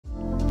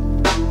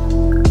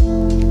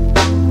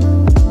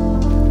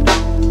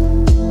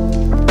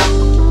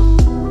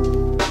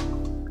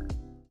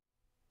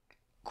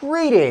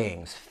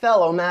Greetings,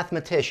 fellow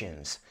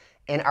mathematicians.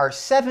 In our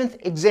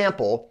 7th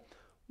example,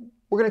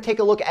 we're going to take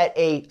a look at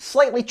a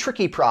slightly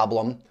tricky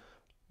problem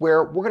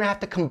where we're going to have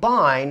to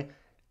combine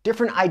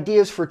different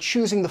ideas for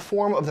choosing the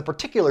form of the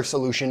particular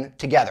solution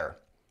together.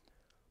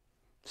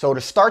 So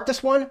to start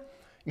this one,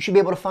 you should be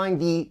able to find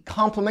the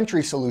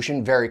complementary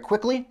solution very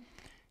quickly.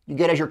 You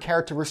get as your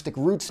characteristic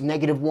roots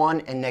 -1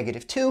 and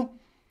 -2,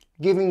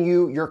 giving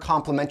you your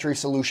complementary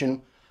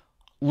solution,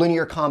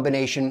 linear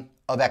combination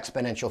of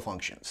exponential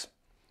functions.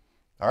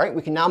 All right,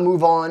 we can now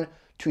move on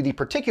to the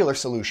particular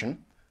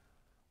solution.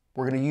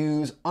 We're going to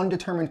use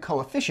undetermined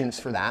coefficients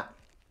for that.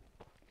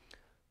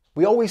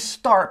 We always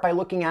start by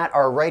looking at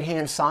our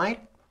right-hand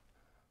side,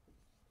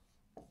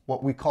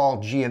 what we call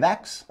g of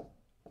x,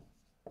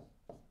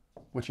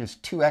 which is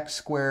 2x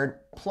squared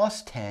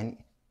plus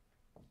 10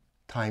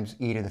 times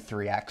e to the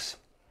 3x.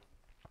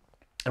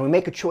 And we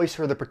make a choice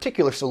for the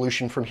particular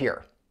solution from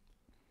here.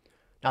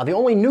 Now, the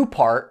only new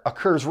part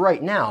occurs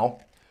right now.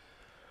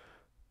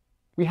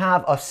 We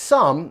have a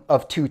sum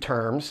of two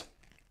terms.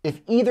 If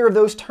either of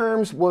those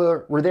terms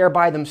were there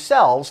by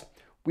themselves,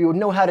 we would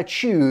know how to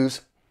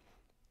choose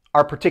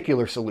our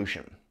particular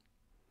solution.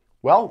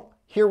 Well,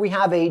 here we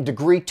have a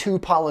degree 2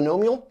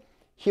 polynomial.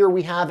 Here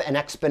we have an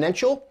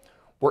exponential.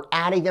 We're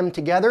adding them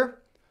together.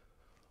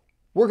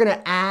 We're going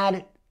to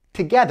add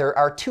together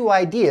our two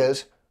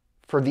ideas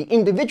for the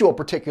individual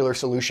particular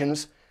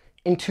solutions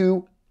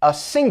into a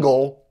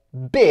single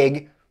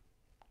big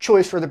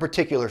choice for the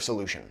particular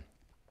solution.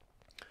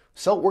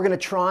 So we're going to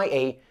try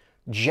a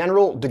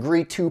general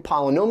degree 2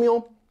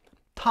 polynomial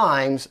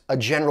times a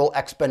general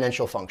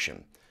exponential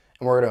function.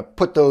 And we're going to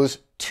put those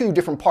two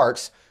different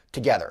parts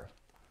together.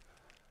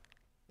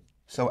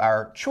 So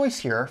our choice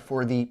here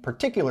for the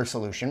particular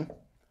solution,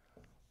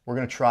 we're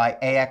going to try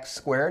ax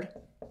squared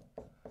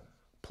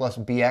plus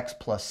bx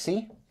plus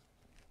c.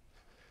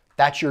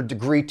 That's your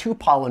degree 2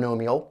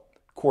 polynomial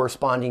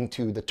corresponding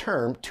to the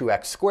term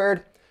 2x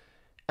squared.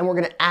 And we're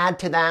going to add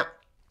to that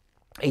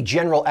a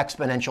general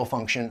exponential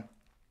function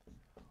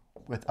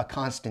with a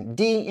constant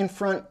d in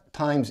front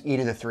times e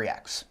to the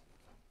 3x.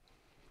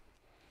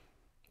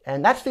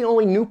 And that's the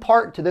only new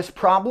part to this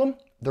problem.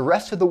 The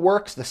rest of the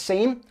work's the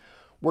same.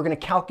 We're going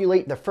to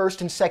calculate the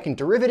first and second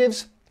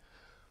derivatives,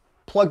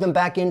 plug them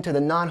back into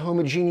the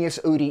non-homogeneous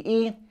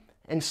ODE,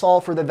 and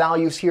solve for the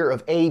values here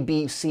of a,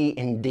 b, c,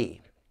 and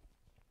d.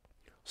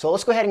 So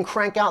let's go ahead and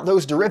crank out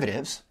those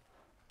derivatives.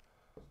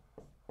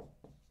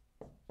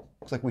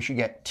 Looks like we should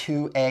get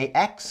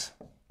 2ax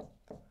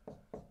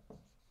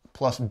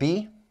plus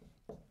b.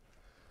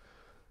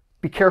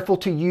 Be careful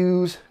to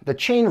use the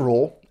chain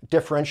rule.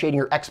 Differentiating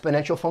your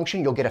exponential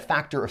function, you'll get a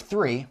factor of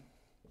 3.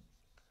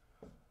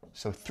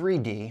 So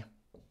 3d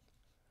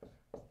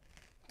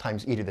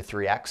times e to the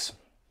 3x.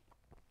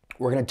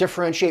 We're going to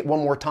differentiate one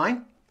more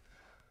time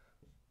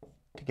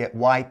to get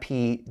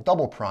yp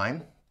double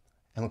prime.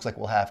 And looks like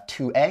we'll have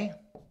 2a.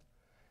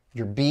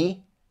 Your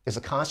b is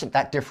a constant.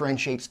 That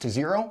differentiates to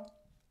 0.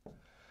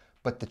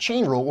 But the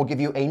chain rule will give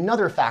you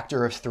another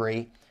factor of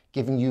 3,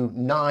 giving you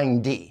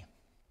 9d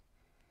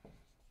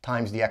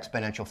times the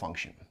exponential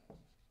function.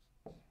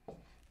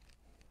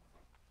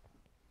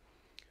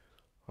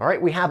 All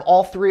right, we have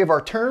all three of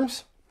our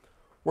terms.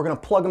 We're going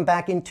to plug them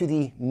back into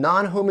the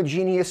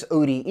non-homogeneous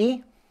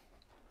ODE.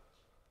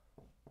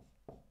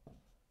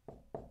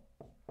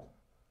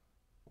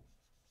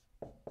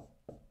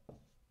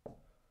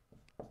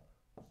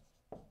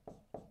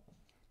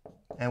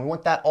 And we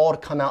want that all to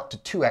come out to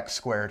 2x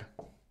squared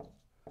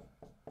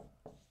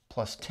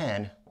plus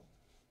 10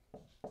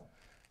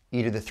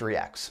 e to the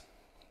 3x.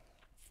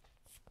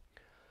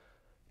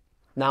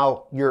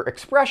 Now, your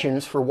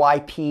expressions for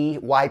yp,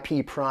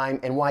 yp prime,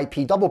 and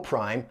yp double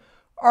prime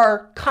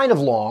are kind of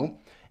long.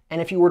 And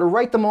if you were to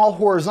write them all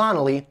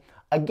horizontally,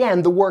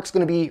 again, the work's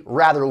going to be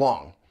rather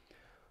long.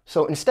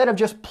 So instead of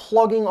just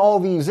plugging all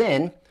these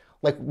in,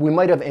 like we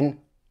might have in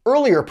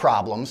earlier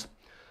problems,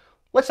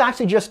 let's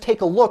actually just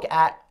take a look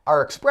at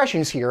our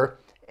expressions here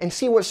and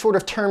see what sort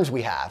of terms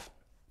we have.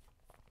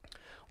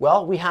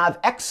 Well, we have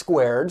x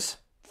squareds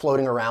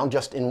floating around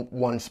just in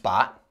one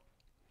spot.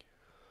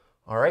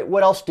 All right,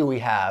 what else do we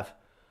have?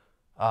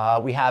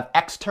 We have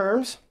x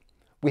terms,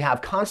 we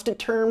have constant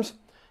terms,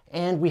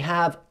 and we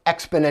have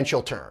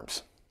exponential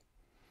terms.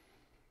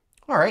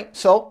 All right,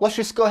 so let's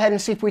just go ahead and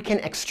see if we can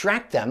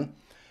extract them.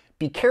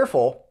 Be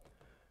careful,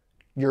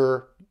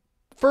 your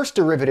first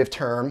derivative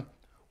term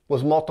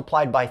was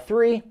multiplied by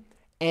 3,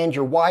 and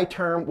your y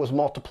term was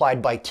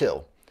multiplied by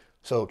 2.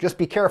 So just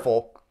be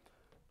careful.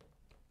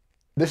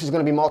 This is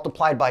going to be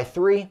multiplied by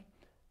 3,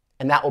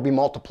 and that will be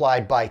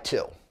multiplied by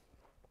 2.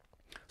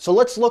 So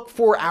let's look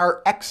for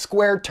our x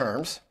squared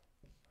terms,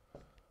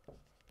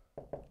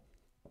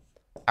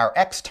 our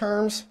x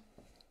terms,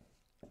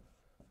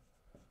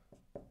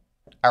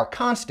 our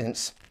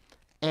constants,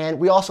 and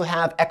we also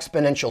have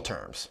exponential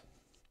terms.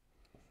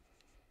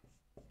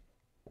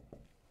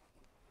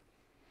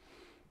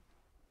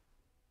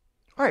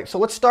 All right, so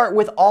let's start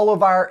with all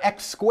of our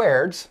x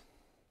squareds.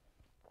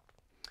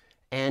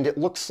 And it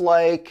looks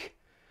like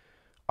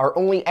Our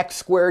only x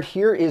squared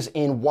here is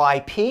in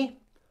yp,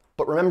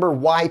 but remember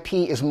yp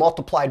is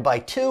multiplied by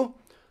 2,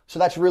 so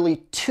that's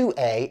really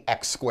 2a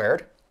x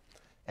squared,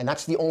 and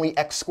that's the only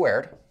x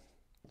squared.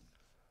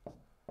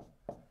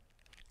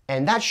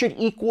 And that should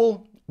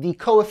equal the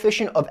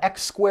coefficient of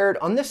x squared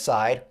on this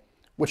side,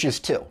 which is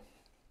 2. All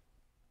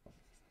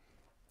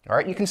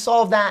right, you can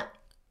solve that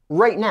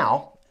right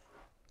now.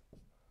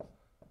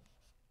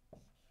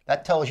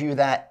 That tells you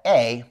that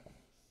a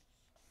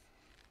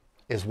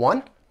is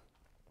 1.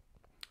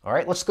 All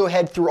right, let's go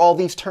ahead through all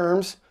these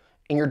terms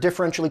in your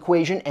differential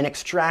equation and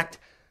extract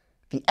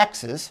the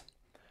x's,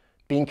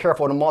 being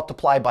careful to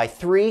multiply by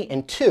 3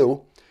 and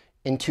 2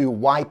 into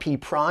yp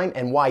prime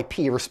and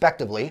yp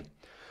respectively.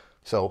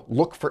 So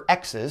look for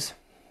x's.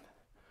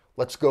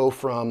 Let's go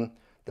from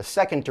the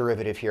second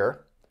derivative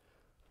here.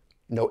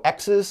 No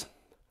x's.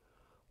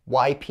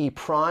 Yp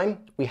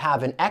prime, we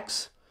have an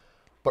x,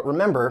 but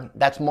remember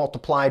that's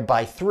multiplied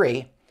by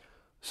 3,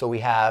 so we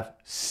have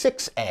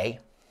 6a.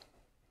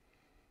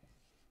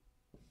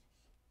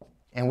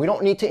 And we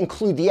don't need to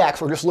include the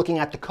x, we're just looking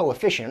at the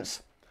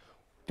coefficients.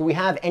 Do we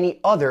have any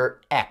other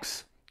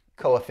x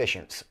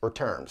coefficients or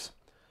terms?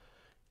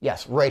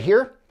 Yes, right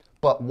here,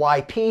 but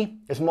yp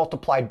is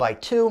multiplied by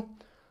 2,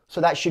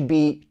 so that should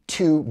be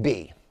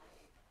 2b.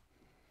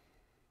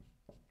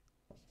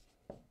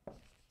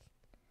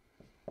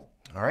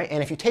 All right,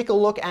 and if you take a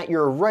look at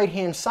your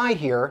right-hand side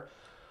here,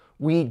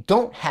 we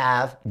don't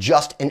have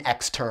just an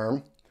x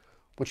term,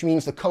 which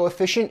means the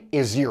coefficient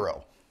is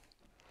 0.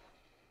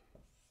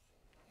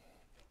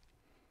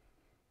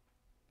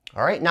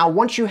 All right, now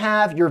once you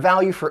have your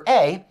value for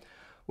a,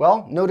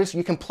 well, notice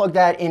you can plug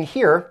that in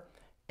here,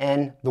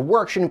 and the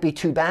work shouldn't be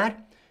too bad.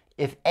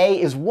 If a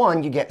is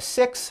 1, you get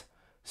 6,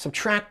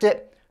 subtract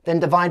it,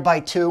 then divide by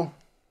 2.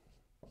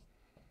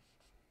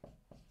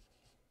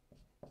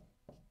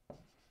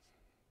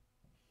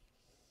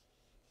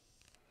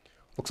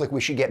 Looks like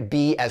we should get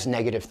b as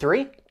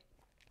 -3.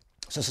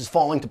 So this is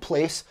falling to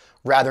place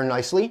rather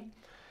nicely.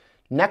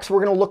 Next,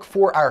 we're going to look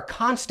for our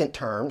constant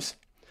terms.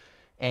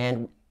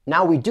 And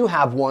now we do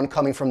have one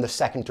coming from the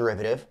second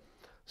derivative.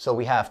 So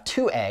we have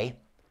 2a.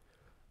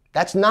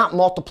 That's not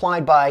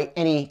multiplied by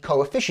any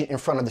coefficient in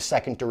front of the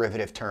second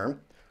derivative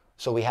term.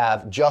 So we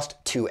have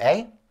just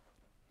 2a.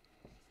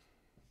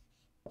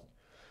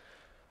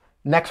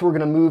 Next, we're going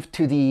to move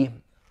to the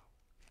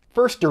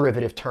first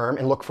derivative term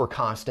and look for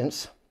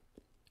constants.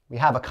 We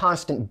have a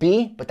constant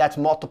b, but that's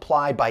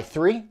multiplied by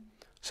 3.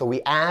 So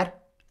we add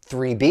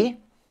 3b.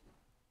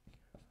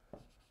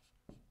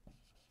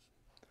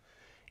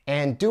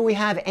 And do we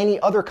have any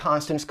other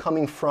constants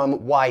coming from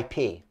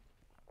yp?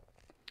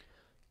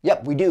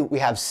 Yep, we do. We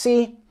have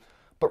c,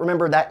 but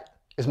remember that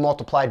is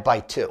multiplied by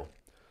 2.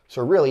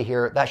 So really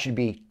here, that should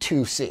be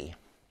 2c.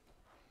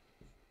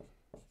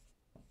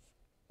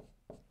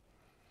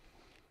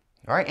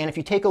 All right, and if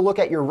you take a look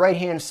at your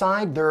right-hand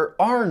side, there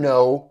are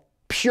no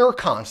pure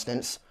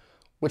constants,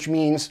 which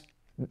means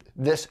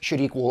this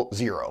should equal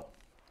 0.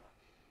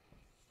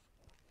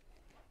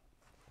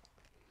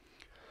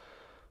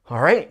 All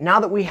right, now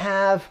that we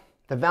have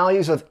the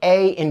values of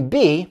a and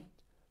b,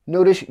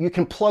 notice you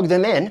can plug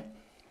them in.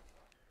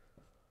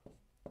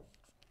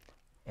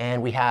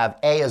 And we have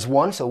a as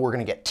 1, so we're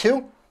going to get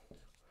 2.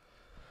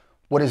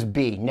 What is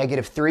b?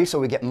 -3, so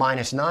we get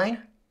 -9.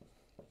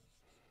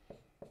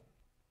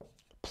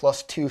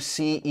 Plus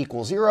 2c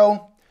equals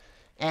 0.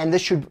 And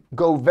this should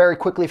go very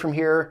quickly from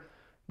here.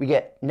 We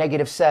get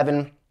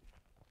 -7.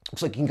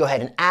 Looks like you can go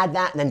ahead and add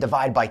that and then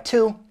divide by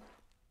 2.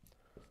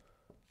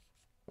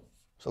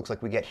 So it looks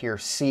like we get here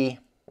c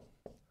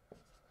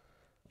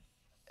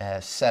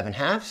as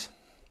 7/2.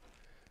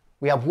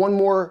 We have one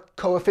more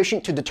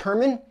coefficient to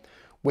determine,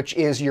 which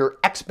is your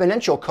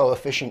exponential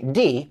coefficient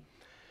d.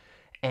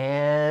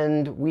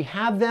 And we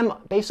have them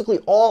basically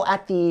all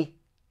at the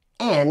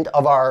end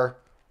of our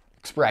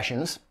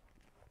expressions.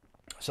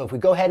 So if we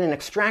go ahead and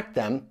extract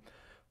them,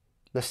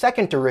 the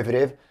second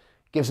derivative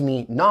gives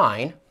me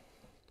 9.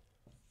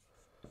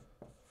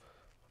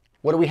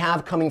 What do we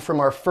have coming from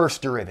our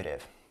first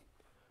derivative?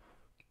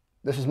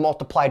 This is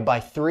multiplied by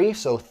 3,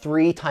 so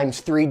 3 times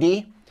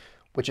 3d,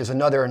 which is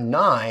another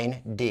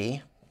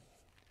 9d.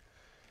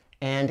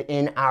 And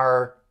in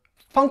our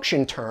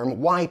function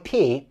term,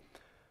 yp,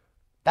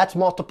 that's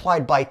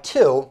multiplied by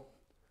 2.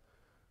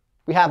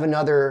 We have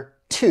another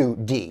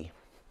 2d.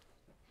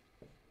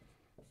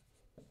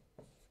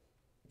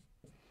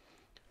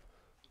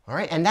 All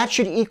right, and that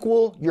should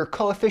equal your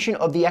coefficient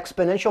of the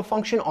exponential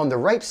function on the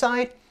right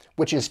side,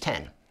 which is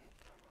 10.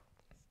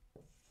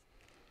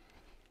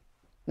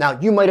 Now,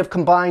 you might have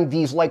combined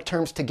these like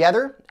terms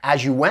together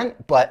as you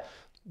went, but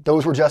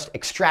those were just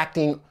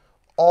extracting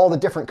all the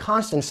different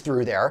constants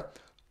through there.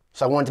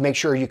 So I wanted to make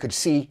sure you could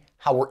see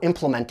how we're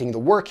implementing the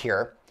work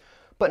here.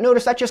 But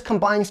notice that just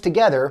combines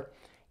together.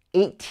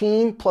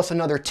 18 plus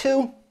another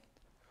 2.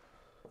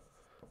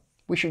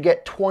 We should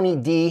get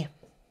 20d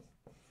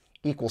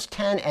equals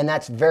 10, and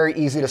that's very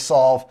easy to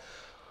solve.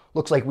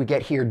 Looks like we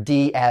get here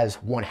d as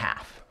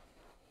 1/2.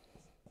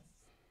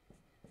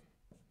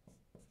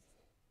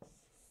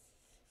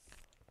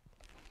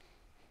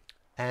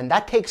 And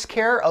that takes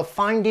care of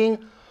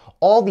finding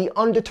all the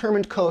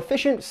undetermined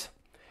coefficients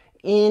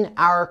in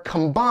our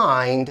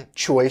combined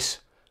choice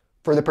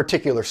for the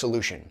particular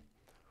solution.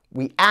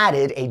 We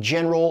added a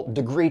general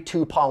degree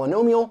 2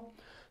 polynomial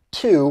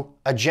to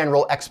a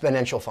general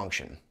exponential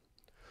function.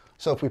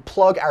 So if we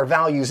plug our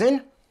values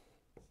in,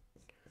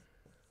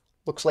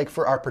 looks like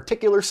for our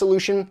particular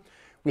solution,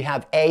 we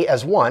have a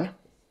as 1.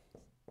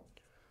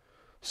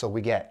 So we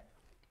get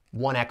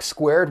 1x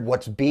squared.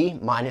 What's b?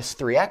 Minus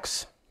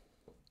 3x.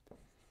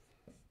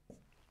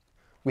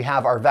 We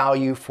have our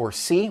value for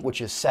c, which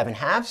is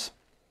 7/2.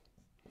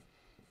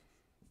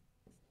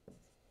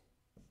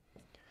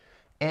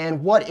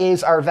 And what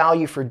is our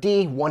value for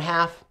d?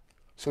 1/2.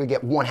 So we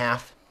get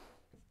 1/2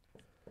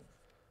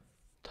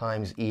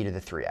 times e to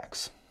the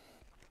 3x.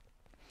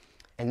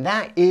 And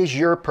that is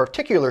your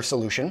particular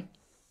solution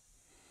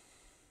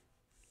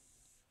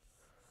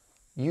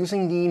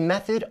using the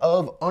method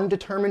of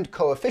undetermined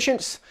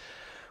coefficients,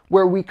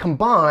 where we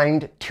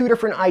combined two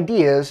different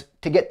ideas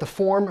to get the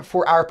form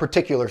for our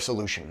particular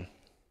solution.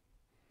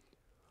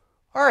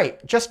 All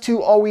right, just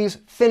to always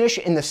finish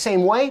in the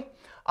same way,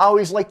 I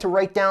always like to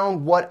write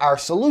down what our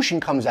solution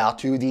comes out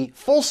to, the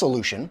full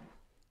solution,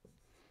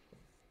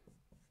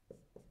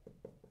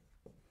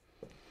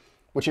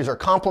 which is our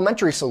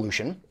complementary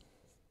solution,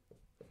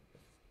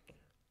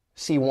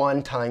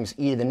 c1 times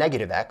e to the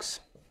negative x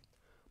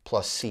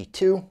plus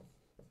c2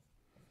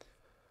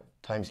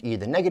 times e to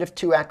the negative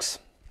 2x.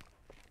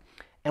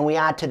 And we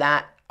add to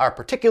that our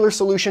particular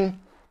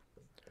solution,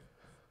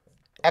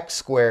 x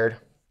squared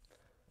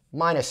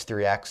minus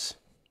 3x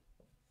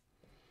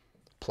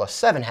plus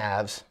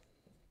 7/2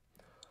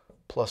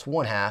 plus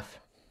 1/2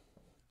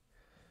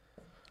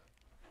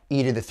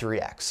 e to the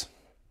 3x.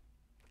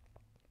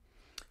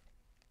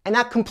 And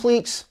that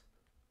completes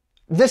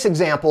this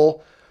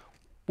example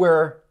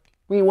where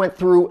we went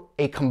through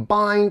a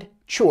combined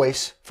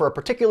choice for a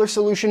particular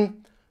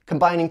solution,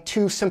 combining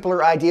two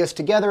simpler ideas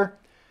together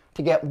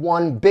to get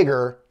one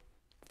bigger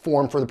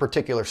form for the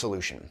particular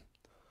solution.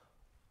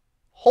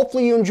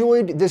 Hopefully you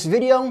enjoyed this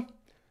video.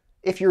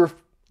 If you're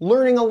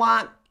learning a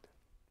lot,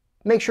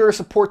 make sure to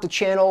support the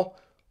channel,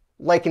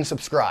 like and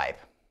subscribe.